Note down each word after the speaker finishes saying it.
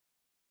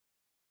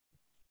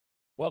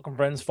Welcome,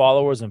 friends,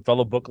 followers, and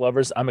fellow book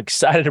lovers. I'm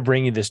excited to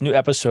bring you this new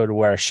episode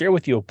where I share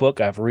with you a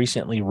book I've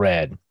recently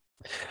read.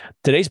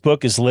 Today's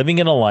book is Living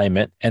in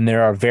Alignment, and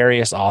there are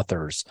various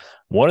authors.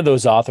 One of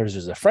those authors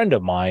is a friend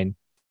of mine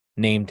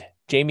named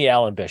Jamie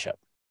Allen Bishop.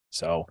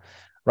 So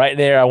right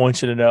there, I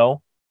want you to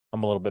know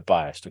I'm a little bit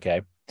biased,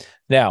 okay?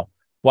 Now,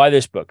 why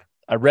this book?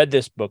 I read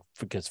this book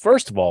because,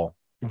 first of all,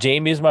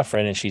 Jamie is my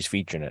friend and she's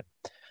featuring it.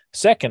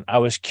 Second, I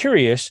was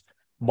curious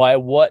by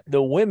what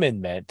the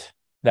women meant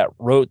that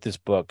wrote this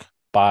book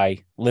by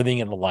living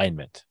in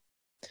alignment.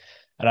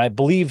 And I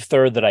believe,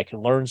 third, that I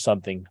can learn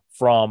something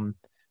from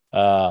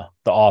the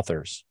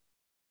authors.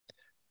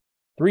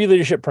 3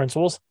 leadership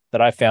principles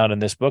that I found in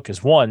this book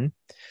is: 1,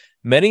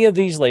 many of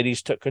these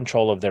ladies took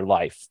control of their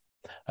life.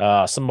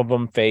 Some of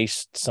them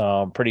faced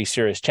some pretty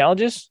serious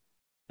challenges,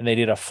 and they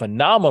did a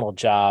phenomenal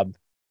job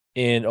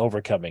in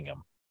overcoming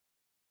them.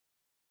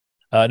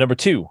 Number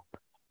 2,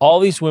 all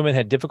these women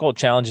had difficult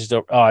challenges.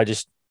 I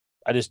just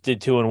did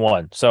 2 in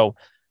 1. So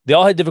they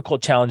all had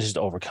difficult challenges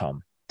to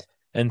overcome.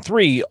 And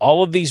 3,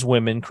 all of these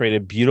women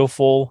created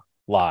beautiful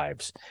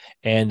lives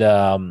and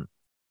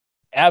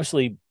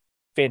absolutely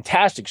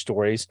fantastic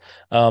stories.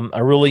 I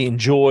really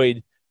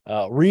enjoyed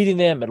reading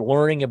them and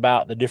learning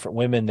about the different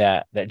women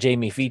that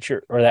Jamie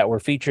featured, or that were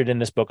featured in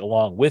this book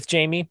along with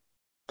Jamie.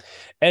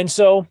 And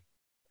so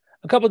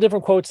a couple of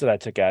different quotes that I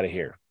took out of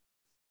here.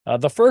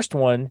 The first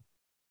one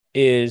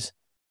is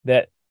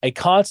that a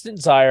constant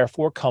desire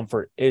for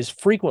comfort is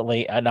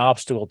frequently an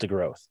obstacle to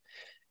growth.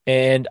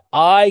 And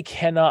I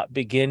cannot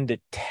begin to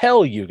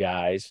tell you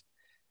guys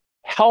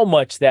how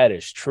much that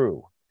is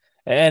true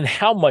and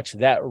how much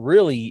that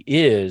really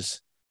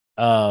is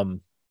something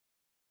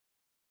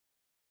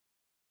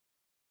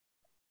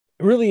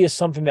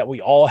that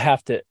we all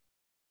have to,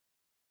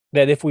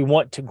 that if we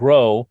want to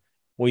grow,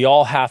 we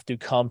all have to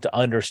come to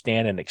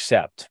understand and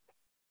accept.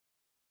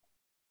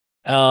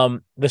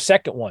 The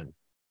second one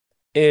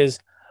is,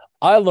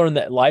 I learned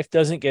that life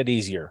doesn't get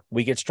easier.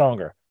 We get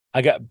stronger.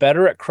 I got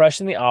better at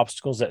crushing the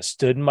obstacles that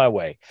stood in my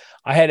way.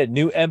 I had a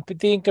new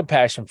empathy and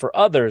compassion for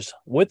others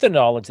with the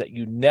knowledge that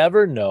you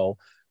never know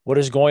what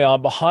is going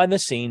on behind the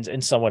scenes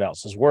in someone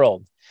else's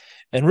world.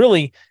 And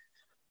really,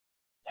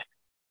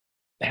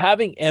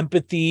 having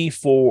empathy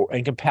for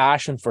and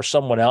compassion for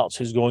someone else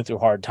who's going through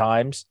hard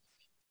times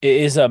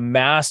is a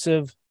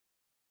massive,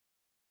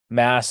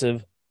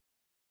 massive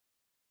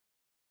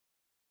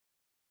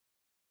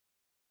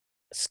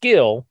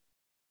skill.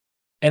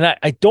 And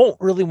I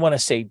don't really want to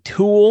say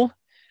tool,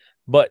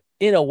 but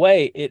in a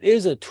way, it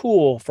is a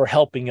tool for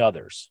helping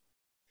others.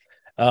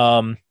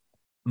 One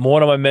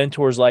of my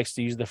mentors likes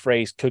to use the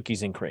phrase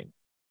cookies and cream.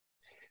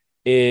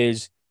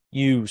 Is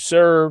you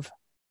serve,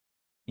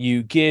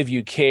 you give,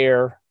 you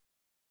care,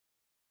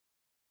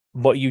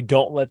 but you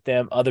don't let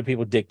other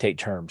people dictate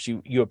terms.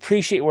 You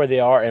appreciate where they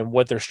are and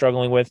what they're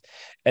struggling with,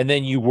 and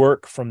then you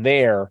work from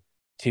there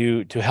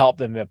to help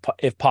them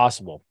if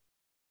possible.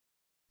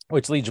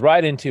 Which leads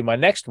right into my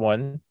next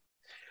one,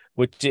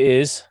 which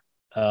is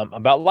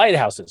about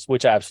lighthouses,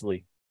 which I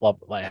absolutely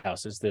love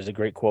lighthouses. There's a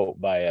great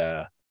quote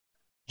by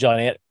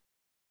John Ant.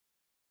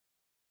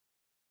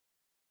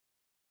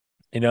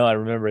 I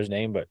remember his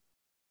name, but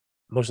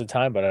most of the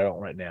time, but I don't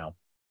right now.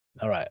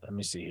 All right, let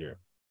me see here.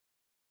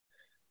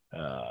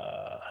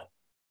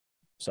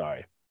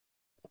 Sorry.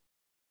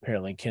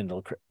 Apparently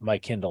my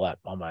Kindle app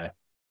on my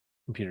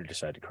computer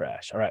decided to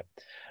crash. All right.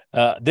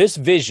 This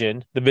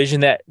vision, the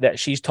vision that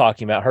she's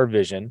talking about, her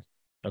vision,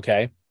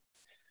 okay,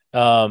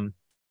 is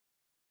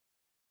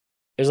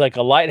like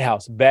a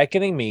lighthouse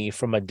beckoning me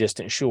from a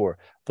distant shore.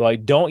 Though I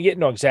don't yet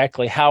know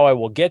exactly how I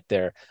will get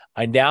there,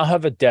 I now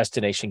have a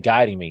destination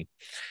guiding me.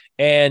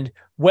 And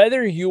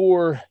whether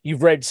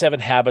you've read 7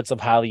 Habits of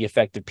Highly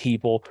Effective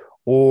People,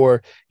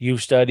 or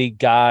you've studied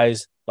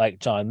guys like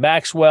John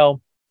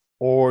Maxwell,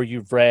 or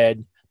you've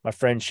read my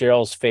friend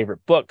Cheryl's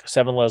favorite book,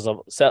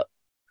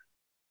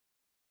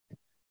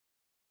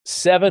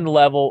 Seven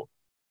levels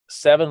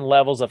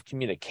of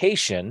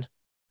communication.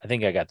 I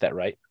think I got that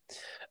right.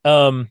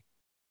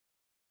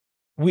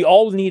 We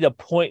all need a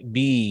point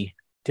B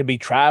to be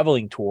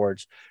traveling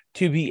towards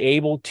to be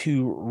able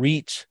to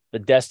reach the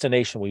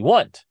destination we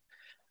want,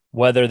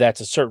 whether that's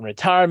a certain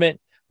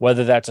retirement,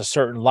 whether that's a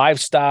certain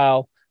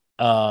lifestyle.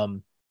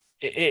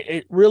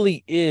 It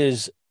really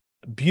is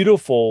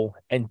beautiful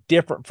and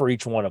different for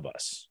each one of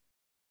us.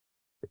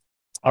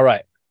 All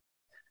right.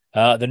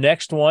 The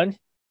next one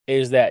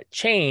is that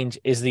change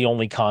is the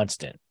only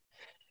constant.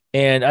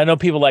 And I know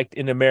people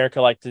in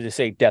America like to just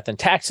say death and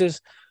taxes,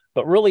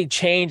 but really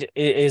change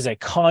is a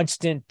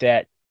constant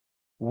that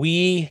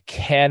we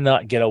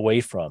cannot get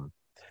away from,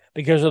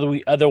 because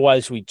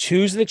otherwise we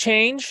choose the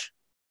change,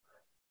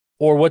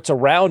 or what's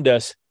around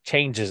us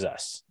changes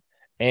us.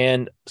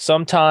 And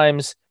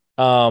sometimes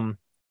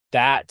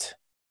that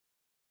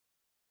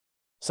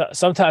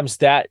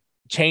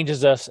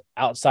changes us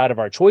outside of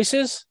our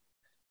choices,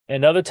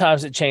 and other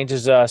times it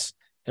changes us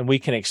and we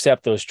can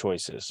accept those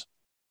choices.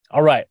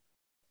 All right.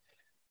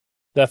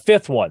 The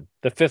fifth one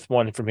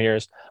from here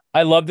is,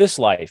 I love this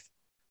life.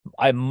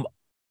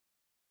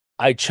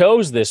 I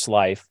chose this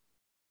life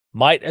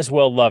might as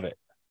well love it,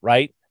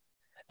 right?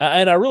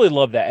 And I really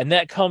love that. And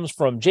that comes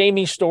from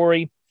Jamie's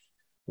story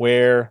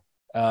where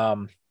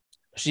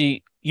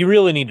you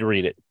really need to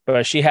read it,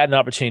 but she had an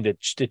opportunity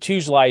to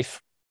choose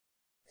life,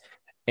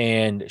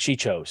 and she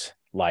chose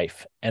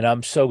life. And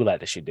I'm so glad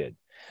that she did.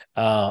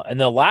 And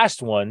the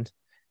last one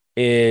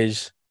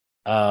is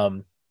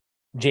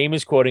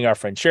Jamie's quoting our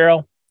friend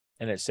Cheryl,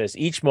 and it says,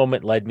 each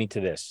moment led me to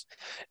this.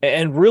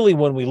 And really,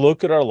 when we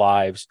look at our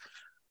lives,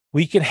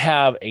 we can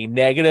have a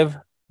negative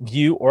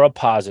view or a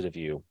positive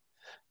view.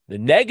 The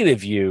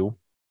negative view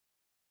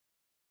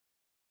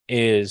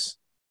is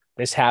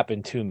this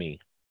happened to me.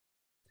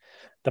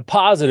 The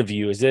positive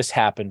view is this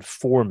happened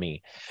for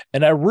me.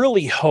 And I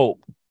really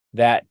hope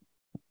that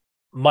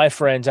my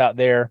friends out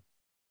there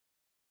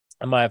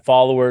and my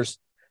followers,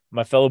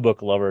 my fellow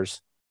book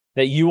lovers,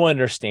 that you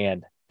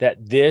understand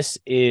that this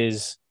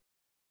is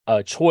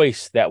a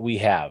choice that we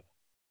have.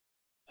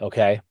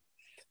 Okay.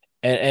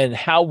 And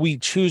how we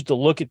choose to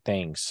look at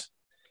things.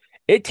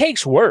 It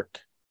takes work.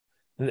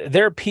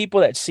 There are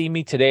people that see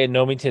me today and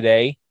know me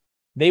today.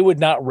 They would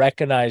not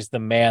recognize the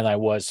man I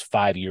was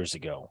 5 years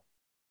ago.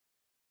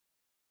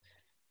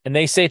 And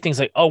they say things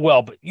like, oh,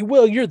 well, but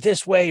you're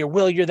this way, or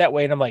Will, you're that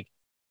way. And I'm like,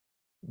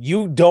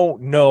 you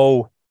don't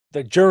know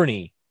the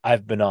journey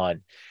I've been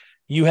on.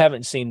 You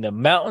haven't seen the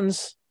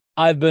mountains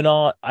I've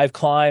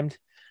climbed,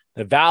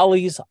 the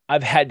valleys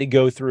I've had to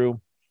go through.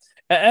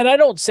 And I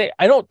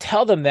don't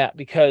tell them that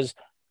because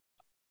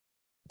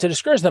to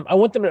discourage them. I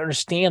want them to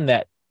understand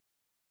that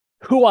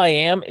who I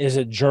am is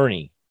a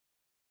journey.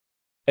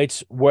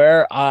 It's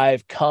where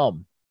I've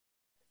come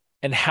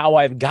and how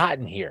I've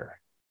gotten here.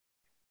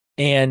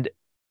 And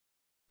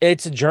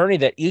it's a journey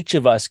that each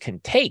of us can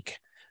take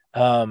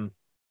if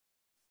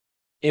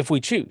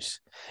we choose.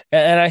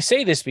 And I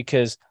say this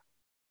because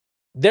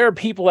there are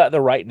people out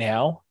there right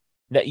now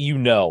that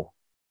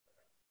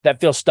that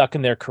feel stuck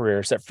in their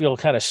careers, that feel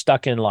kind of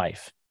stuck in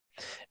life.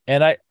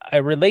 And I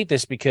relate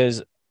this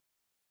because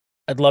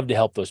I'd love to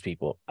help those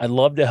people. I'd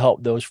love to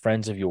help those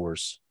friends of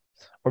yours,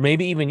 or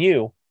maybe even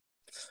you,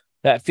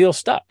 that feel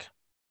stuck.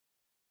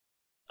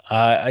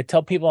 I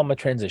tell people I'm a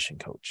transition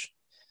coach.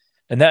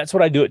 And that's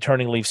what I do at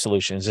Turning Leaf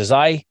Solutions is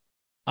I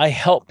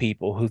help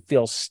people who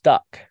feel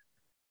stuck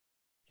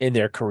in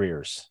their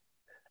careers.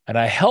 And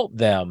I help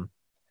them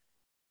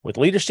with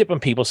leadership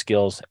and people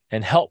skills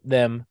and help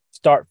them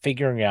start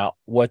figuring out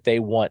what they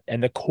want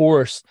and the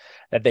course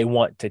that they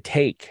want to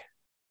take.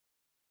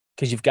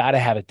 Because you've got to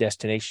have a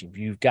destination.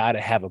 You've got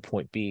to have a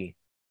point B.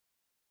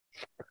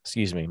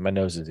 Excuse me, my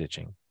nose is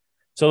itching.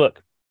 So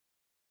look,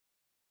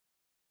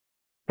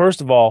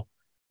 first of all,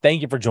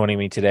 thank you for joining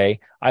me today.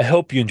 I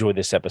hope you enjoyed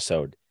this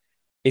episode.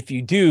 If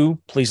you do,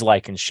 please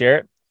like and share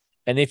it.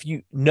 And if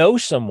you know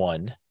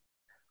someone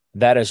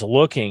that is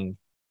looking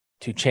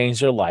to change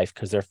their life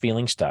because they're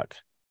feeling stuck,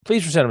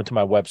 please send them to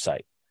my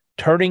website,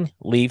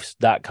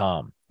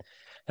 turningleafs.com.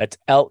 That's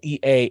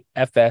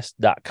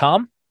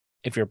LEAFS.com.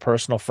 If you're a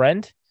personal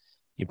friend,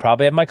 you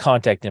probably have my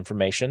contact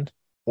information,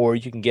 or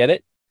you can get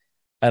it,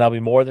 and I'll be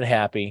more than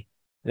happy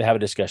to have a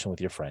discussion with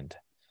your friend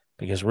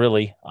because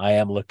really, I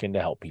am looking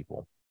to help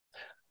people.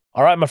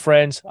 All right, my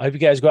friends, I hope you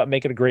guys go out and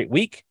make it a great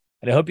week,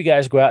 and I hope you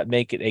guys go out and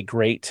make it a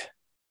great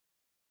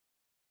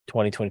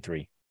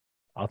 2023.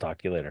 I'll talk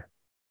to you later.